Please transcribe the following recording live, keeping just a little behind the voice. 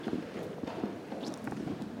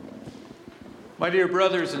My dear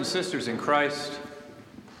brothers and sisters in Christ,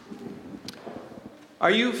 are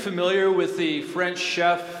you familiar with the French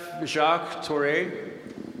chef Jacques Touré?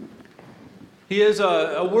 He is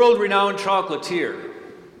a world-renowned chocolatier.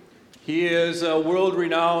 He is a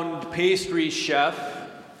world-renowned pastry chef,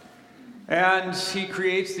 and he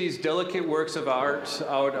creates these delicate works of art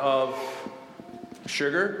out of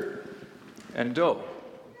sugar and dough.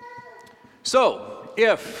 So,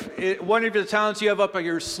 if one of the talents you have up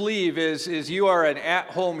your sleeve is you are an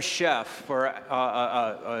at-home chef or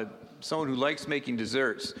someone who likes making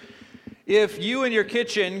desserts, if you in your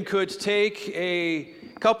kitchen could take a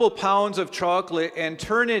couple pounds of chocolate and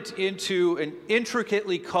turn it into an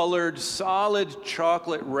intricately colored solid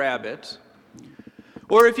chocolate rabbit,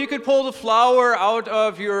 or if you could pull the flour out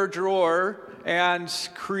of your drawer and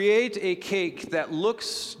create a cake that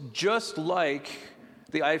looks just like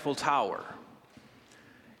the Eiffel Tower,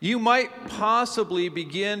 you might possibly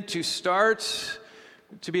begin to start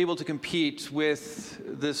to be able to compete with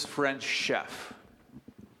this French chef.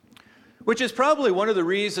 Which is probably one of the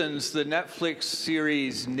reasons the Netflix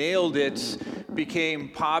series Nailed It became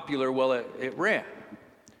popular while it ran.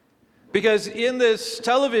 Because in this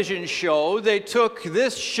television show, they took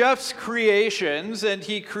this chef's creations and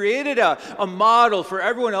he created a model for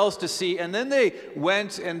everyone else to see, and then they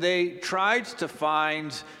went and they tried to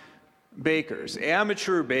find bakers,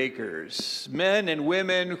 amateur bakers, men and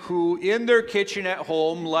women who in their kitchen at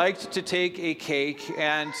home liked to take a cake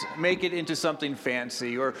and make it into something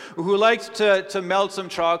fancy, or who liked to melt some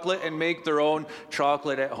chocolate and make their own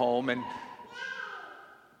chocolate at home.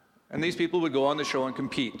 And these people would go on the show and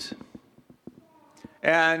compete.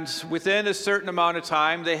 And within a certain amount of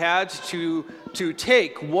time, they had to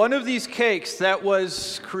take one of these cakes that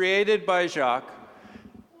was created by Jacques,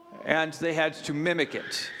 and they had to mimic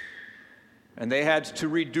it. And they had to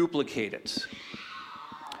reduplicate it.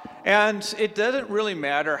 And it doesn't really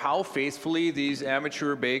matter how faithfully these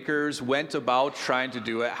amateur bakers went about trying to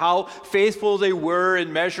do it, how faithful they were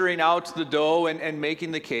in measuring out the dough and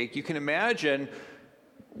making the cake. You can imagine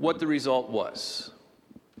what the result was.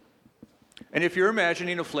 And if you're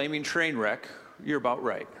imagining a flaming train wreck, you're about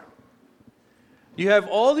right. You have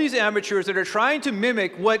all these amateurs that are trying to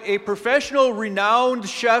mimic what a professional, renowned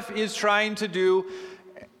chef is trying to do,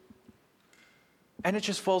 and it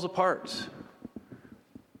just falls apart.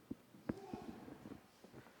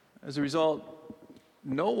 As a result,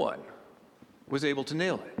 no one was able to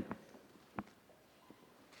nail it.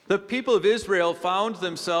 The people of Israel found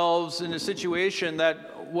themselves in a situation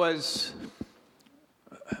that was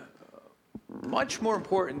much more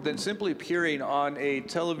important than simply appearing on a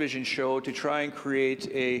television show to try and create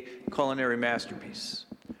a culinary masterpiece.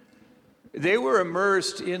 They were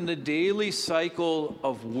immersed in the daily cycle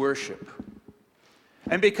of worship.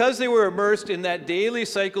 And because they were immersed in that daily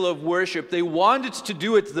cycle of worship, they wanted to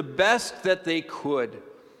do it the best that they could.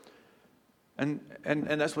 And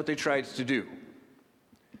that's what they tried to do.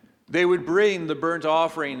 They would bring the burnt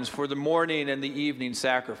offerings for the morning and the evening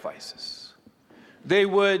sacrifices. They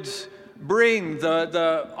would bring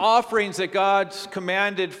the offerings that God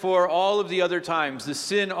commanded for all of the other times, the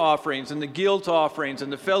sin offerings and the guilt offerings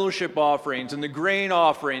and the fellowship offerings and the grain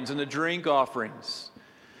offerings and the drink offerings.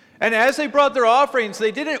 And as they brought their offerings,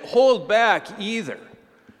 they didn't hold back either.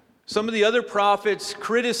 Some of the other prophets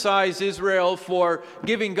criticized Israel for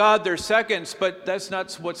giving God their seconds, but that's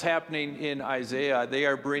not what's happening in Isaiah. They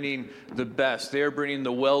are bringing the best. They are bringing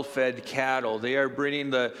the well-fed cattle. They are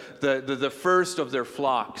bringing the first of their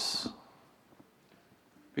flocks.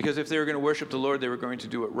 Because if they were going to worship the Lord, they were going to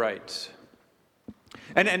do it right.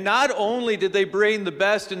 And not only did they bring the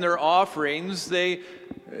best in their offerings, they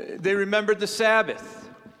remembered the Sabbath.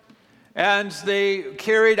 And they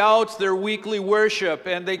carried out their weekly worship,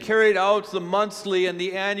 and they carried out the monthly and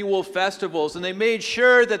the annual festivals, and they made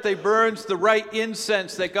sure that they burned the right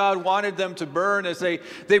incense that God wanted them to burn as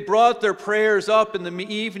they brought their prayers up in the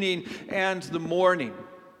evening and the morning.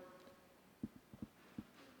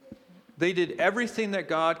 They did everything that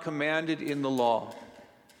God commanded in the law.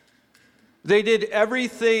 They did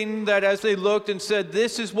everything that as they looked and said,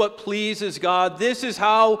 this is what pleases God, this is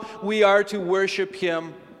how we are to worship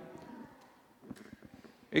Him.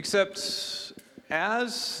 Except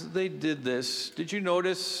as they did this, did you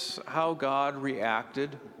notice how God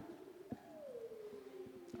reacted?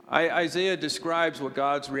 Isaiah describes what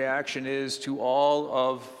God's reaction is to all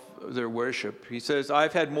of their worship. He says,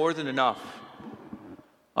 I've had more than enough.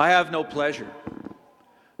 I have no pleasure.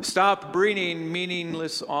 Stop bringing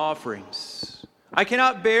meaningless offerings. I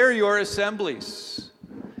cannot bear your assemblies.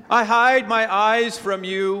 I hide my eyes from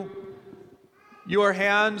you. Your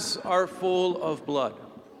hands are full of blood.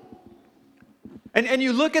 And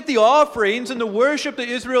you look at the offerings and the worship that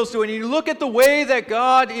Israel's doing, and you look at the way that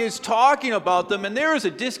God is talking about them, and there is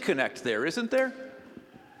a disconnect there, isn't there?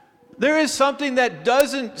 There is something that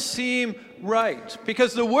doesn't seem right,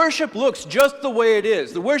 because the worship looks just the way it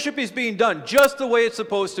is. The worship is being done just the way it's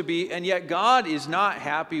supposed to be, and yet God is not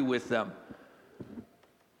happy with them.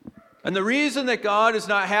 And the reason that God is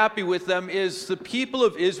not happy with them is the people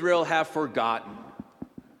of Israel have forgotten.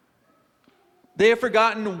 They have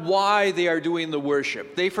forgotten why they are doing the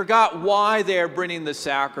worship. They forgot why they are bringing the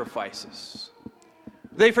sacrifices.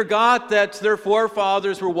 They forgot that their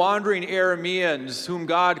forefathers were wandering Arameans, whom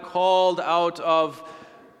God called out of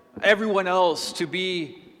everyone else to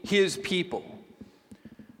be his people.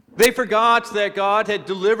 They forgot that God had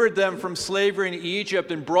delivered them from slavery in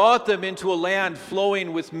Egypt and brought them into a land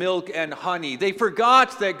flowing with milk and honey. They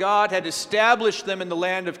forgot that God had established them in the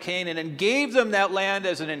land of Canaan and gave them that land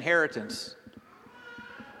as an inheritance.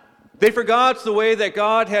 They forgot the way that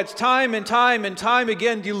God had time and time and time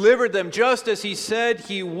again delivered them just as he said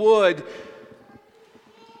he would.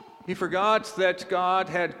 He forgot that God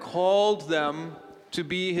had called them to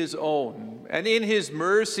be his own, and in his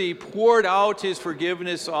mercy poured out his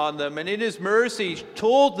forgiveness on them, and in his mercy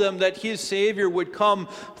told them that his Savior would come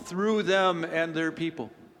through them and their people.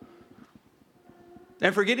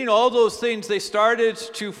 And forgetting all those things, they started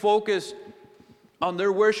to focus on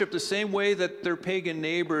their worship the same way that their pagan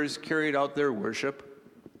neighbors carried out their worship.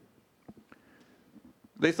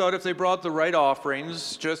 They thought if they brought the right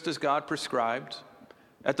offerings, just as God prescribed,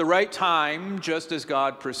 at the right time, just as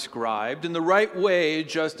God prescribed, in the right way,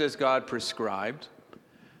 just as God prescribed,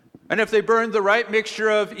 and if they burned the right mixture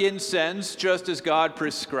of incense, just as God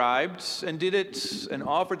prescribed, and did it and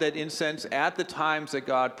offered that incense at the times that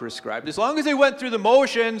God prescribed, as long as they went through the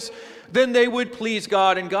motions, then they would please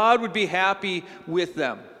God, and God would be happy with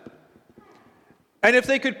them. And if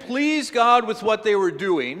they could please God with what they were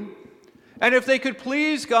doing, and if they could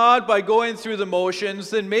please God by going through the motions,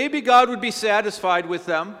 then maybe God would be satisfied with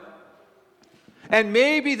them. And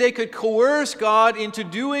maybe they could coerce God into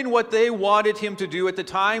doing what they wanted him to do at the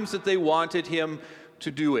times that they wanted him to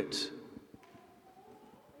do it.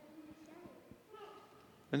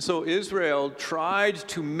 And so Israel tried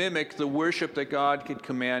to mimic the worship that God had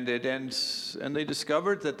commanded, and they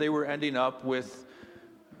discovered that they were ending up with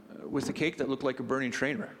a cake that looked like a burning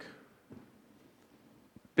train wreck.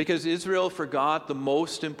 Because Israel forgot the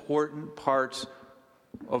most important part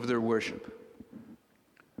of their worship.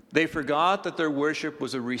 They forgot that their worship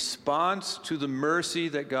was a response to the mercy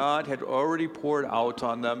that God had already poured out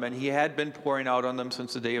on them, and he had been pouring out on them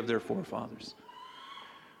since the day of their forefathers.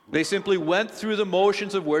 They simply went through the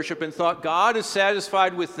motions of worship and thought God is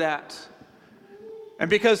satisfied with that. And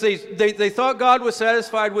because they thought God was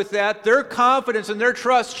satisfied with that, their confidence and their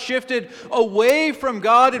trust shifted away from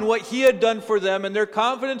God and what he had done for them, and their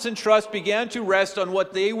confidence and trust began to rest on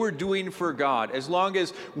what they were doing for God. As long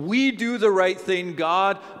as we do the right thing,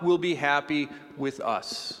 God will be happy with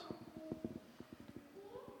us.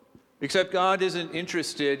 Except God isn't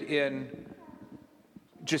interested in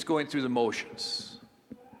just going through the motions.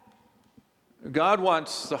 God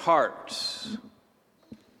wants the heart.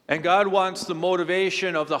 And God wants the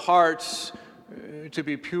motivation of the hearts to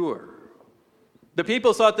be pure. The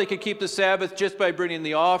people thought they could keep the Sabbath just by bringing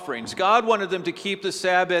the offerings. God wanted them to keep the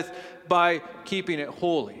Sabbath by keeping it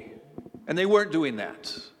holy. And they weren't doing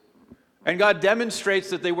that. And God demonstrates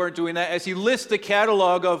that they weren't doing that as he lists the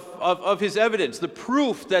catalog of his evidence, the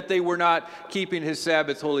proof that they were not keeping his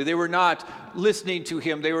Sabbath holy. They were not listening to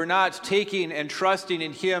him. They were not taking and trusting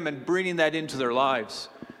in him and bringing that into their lives.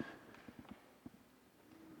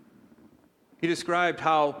 He described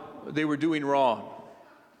how they were doing wrong,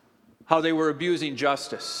 how they were abusing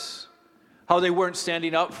justice, how they weren't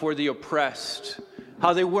standing up for the oppressed,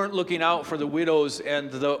 how they weren't looking out for the widows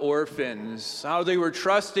and the orphans, how they were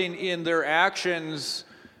trusting in their actions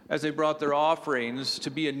as they brought their offerings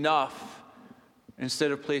to be enough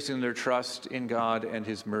instead of placing their trust in God and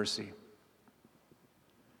his mercy.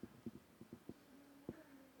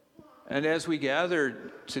 And as we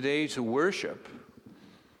gather today to worship,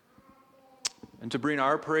 and to bring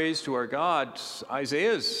our praise to our God,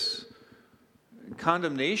 Isaiah's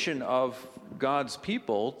condemnation of God's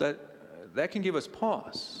people, that can give us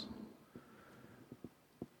pause.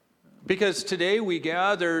 Because today we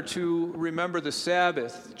gather to remember the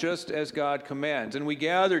Sabbath just as God commands. And we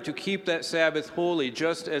gather to keep that Sabbath holy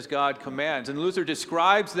just as God commands. And Luther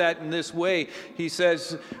describes that in this way. He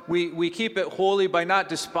says, we keep it holy by not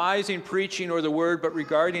despising preaching or the word, but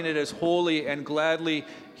regarding it as holy and gladly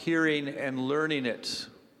hearing and learning it.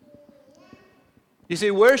 You see,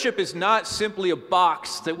 worship is not simply a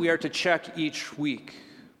box that we are to check each week.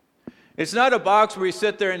 It's not a box where we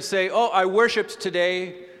sit there and say, oh, I worshiped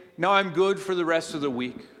today, now I'm good for the rest of the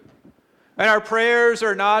week. And our prayers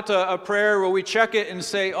are not a prayer where we check it and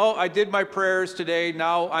say, oh, I did my prayers today,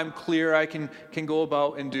 now I'm clear, I can go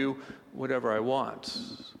about and do whatever I want.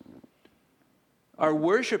 Our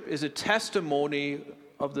worship is a testimony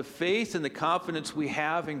of the faith and the confidence we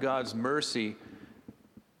have in God's mercy,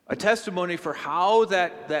 a testimony for how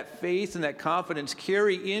that faith and that confidence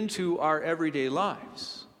carry into our everyday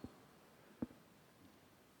lives.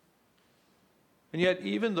 And yet,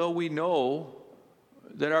 even though we know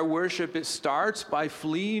that our worship, it starts by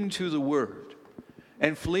fleeing to the Word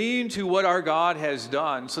and fleeing to what our God has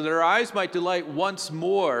done so that our eyes might delight once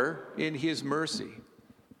more in His mercy,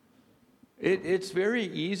 it's very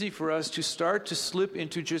easy for us to start to slip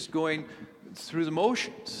into just going through the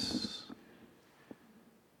motions.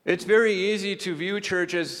 It's very easy to view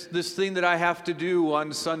church as this thing that I have to do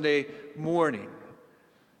on Sunday morning.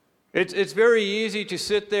 It's very easy to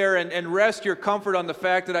sit there and rest your comfort on the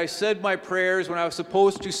fact that I said my prayers when I was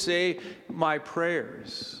supposed to say my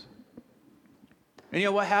prayers.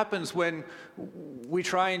 And what happens when we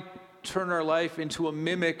try and turn our life into a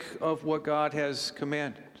mimic of what God has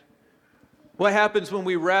commanded? What happens when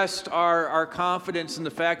we rest our confidence in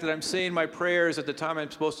the fact that I'm saying my prayers at the time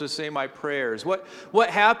I'm supposed to say my prayers? What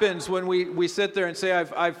happens when we sit there and say,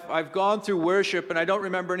 I've gone through worship and I don't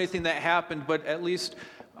remember anything that happened, but at least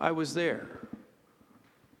I was there?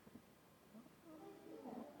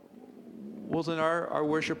 Well, then our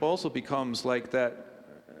worship also becomes like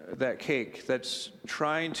that cake that's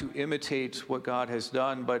trying to imitate what God has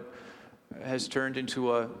done, but has turned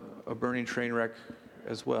into a burning train wreck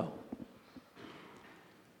as well.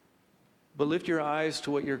 But lift your eyes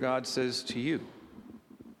to what your God says to you.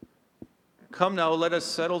 Come now, let us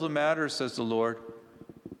settle the matter, says the Lord.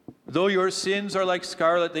 Though your sins are like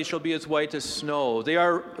scarlet, they shall be as white as snow.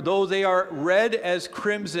 Though they are red as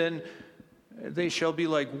crimson, they shall be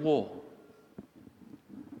like wool.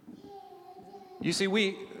 You see,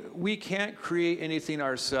 we can't create anything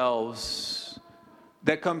ourselves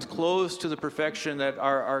that comes close to the perfection that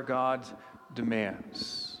our God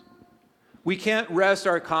demands. We can't rest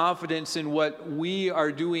our confidence in what we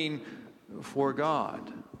are doing for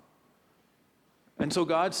God. And so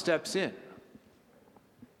God steps in.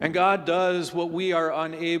 And God does what we are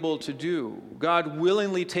unable to do. God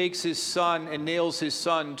willingly takes His Son and nails His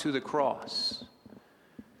Son to the cross.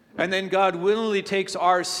 And then God willingly takes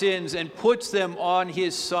our sins and puts them on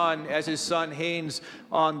His Son as His Son hangs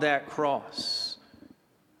on that cross.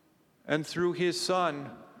 And through His Son,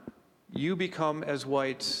 you become as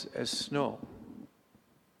white as snow.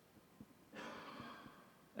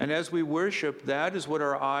 And as we worship, that is what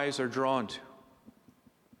our eyes are drawn to.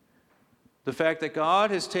 The fact that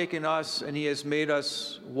God has taken us and He has made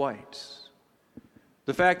us white.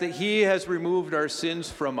 The fact that He has removed our sins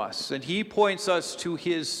from us and He points us to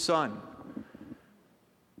His Son.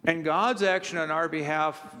 And God's action on our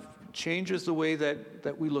behalf changes the way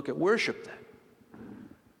that we look at worship then.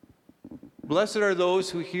 Blessed are those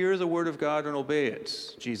who hear the word of God and obey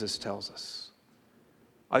it, Jesus tells us.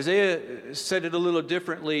 Isaiah said it a little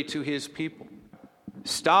differently to his people.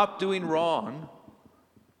 Stop doing wrong,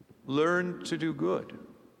 learn to do good.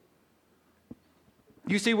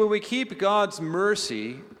 You see, when we keep God's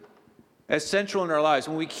mercy as central in our lives,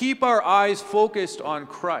 when we keep our eyes focused on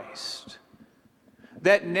Christ,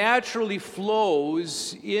 that naturally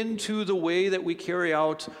flows into the way that we carry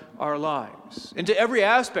out our lives, into every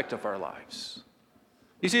aspect of our lives.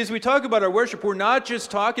 You see, as we talk about our worship, we're not just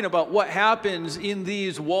talking about what happens in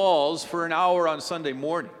these walls for an hour on Sunday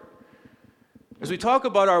morning. As we talk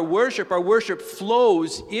about our worship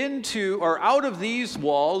flows into or out of these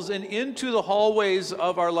walls and into the hallways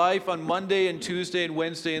of our life on Monday and Tuesday and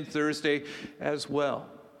Wednesday and Thursday as well.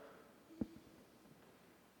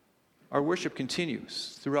 Our worship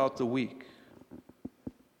continues throughout the week.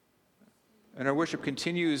 And our worship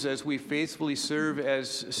continues as we faithfully serve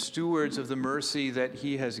as stewards of the mercy that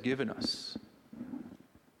He has given us.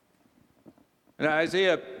 And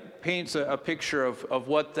Isaiah paints a picture of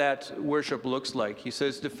what that worship looks like. He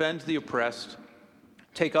says, defend the oppressed,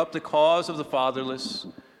 take up the cause of the fatherless,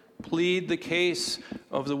 plead the case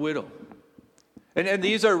of the widow. And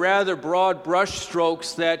these are rather broad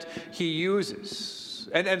brushstrokes that he uses.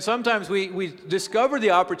 And sometimes we discover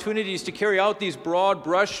the opportunities to carry out these broad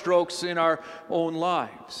brushstrokes in our own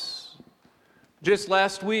lives. Just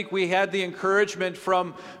last week, we had the encouragement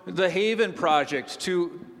from the Haven Project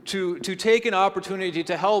to take an opportunity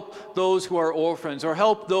to help those who are orphans or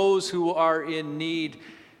help those who are in need,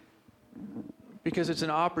 because it's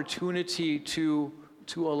an opportunity to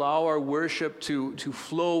allow our worship to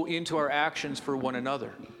flow into our actions for one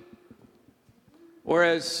another. Or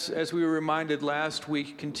as we were reminded last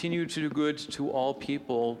week, continue to do good to all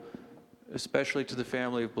people, especially to the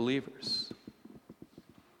family of believers.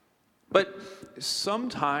 But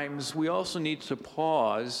sometimes we also need to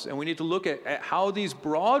pause and we need to look at how these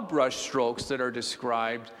broad brush strokes that are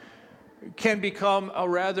described can become a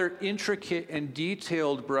rather intricate and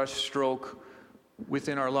detailed brush stroke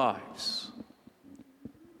within our lives.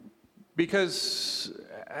 Because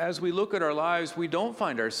as we look at our lives, we don't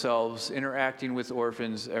find ourselves interacting with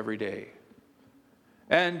orphans every day.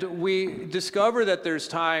 And we discover that there's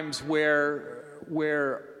times where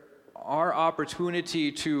our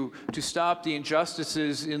opportunity to stop the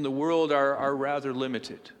injustices in the world are rather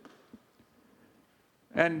limited.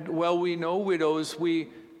 And while we know widows, we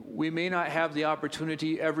may not have the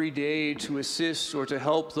opportunity every day to assist or to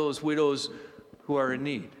help those widows who are in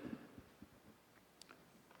need.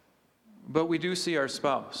 But we do see our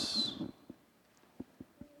spouse,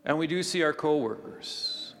 and we do see our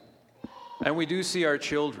co-workers, and we do see our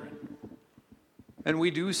children, and we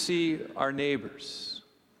do see our neighbors.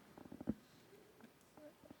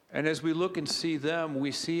 And as we look and see them,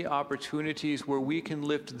 we see opportunities where we can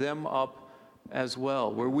lift them up as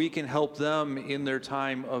well, where we can help them in their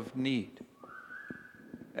time of need.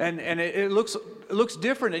 And it looks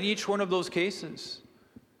different in each one of those cases.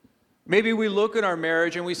 Maybe we look at our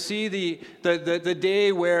marriage and we see the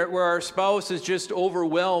day where our spouse is just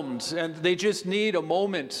overwhelmed and they just need a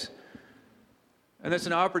moment. And it's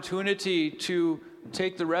an opportunity to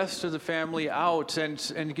take the rest of the family out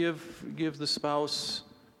and give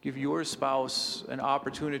your spouse an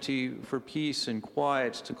opportunity for peace and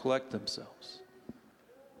quiet to collect themselves.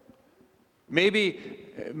 Maybe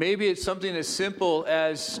it's something as simple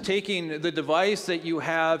as taking the device that you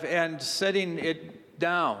have and setting it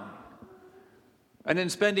down, and then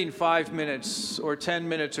spending 5 minutes or 10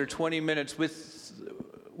 minutes or 20 minutes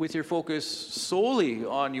with your focus solely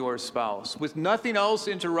on your spouse, with nothing else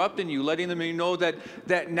interrupting you, letting them know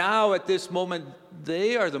that now at this moment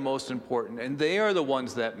they are the most important and they are the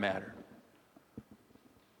ones that matter.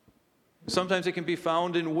 Sometimes it can be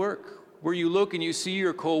found in work, where you look and you see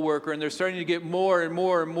your coworker and they're starting to get more and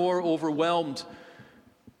more and more overwhelmed.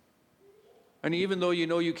 And even though you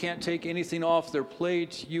know you can't take anything off their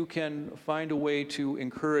plate, you can find a way to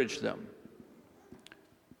encourage them.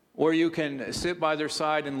 Or you can sit by their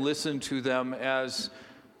side and listen to them as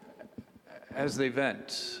they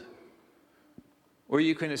vent. Or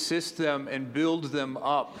you can assist them and build them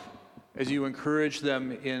up as you encourage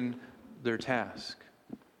them in their task.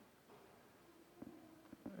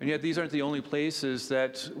 And yet these aren't the only places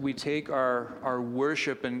that we take our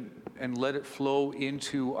worship and let it flow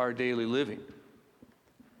into our daily living.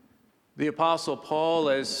 The Apostle Paul,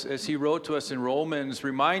 as he wrote to us in Romans,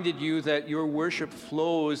 reminded you that your worship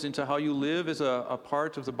flows into how you live as a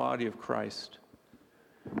part of the body of Christ.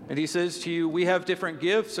 And he says to you, we have different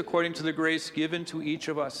gifts according to the grace given to each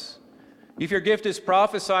of us. If your gift is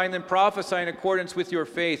prophesying, then prophesy in accordance with your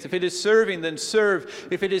faith. If it is serving, then serve.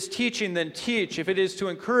 If it is teaching, then teach. If it is to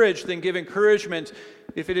encourage, then give encouragement.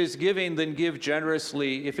 If it is giving, then give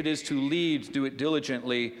generously. If it is to lead, do it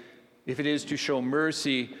diligently. If it is to show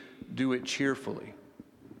mercy, do it cheerfully.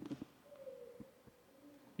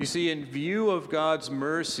 You see, in view of God's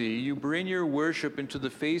mercy, you bring your worship into the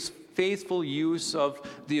faithful use of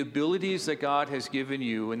the abilities that God has given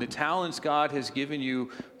you and the talents God has given you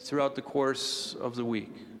throughout the course of the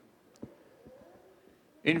week.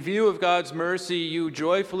 In view of God's mercy, you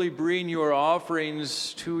joyfully bring your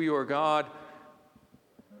offerings to your God,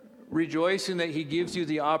 rejoicing that He gives you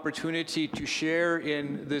the opportunity to share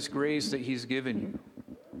in this grace that He's given you.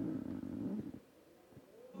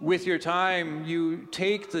 With your time, you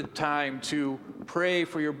take the time to pray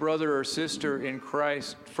for your brother or sister in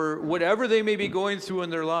Christ for whatever they may be going through in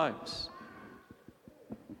their lives.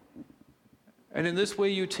 And in this way,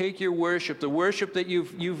 you take your worship, the worship that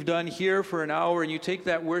you've done here for an hour, and you take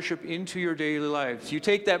that worship into your daily lives. You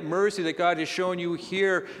take that mercy that God has shown you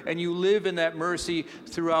here, and you live in that mercy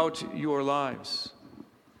throughout your lives.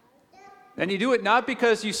 And you do it not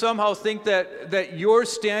because you somehow think that your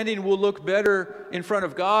standing will look better in front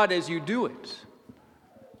of God as you do it.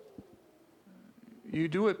 You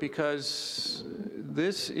do it because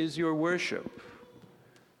this is your worship.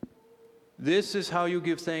 This is how you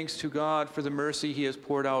give thanks to God for the mercy He has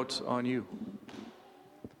poured out on you.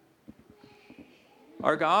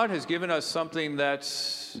 Our God has given us something that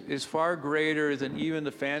is far greater than even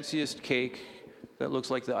the fanciest cake that looks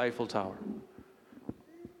like the Eiffel Tower.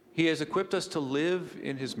 He has equipped us to live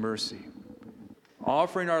in His mercy,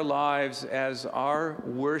 offering our lives as our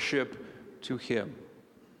worship to Him,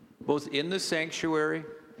 both in the sanctuary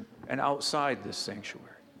and outside this sanctuary.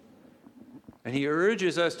 And he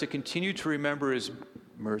urges us to continue to remember his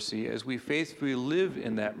mercy as we faithfully live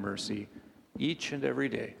in that mercy each and every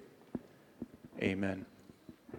day. Amen.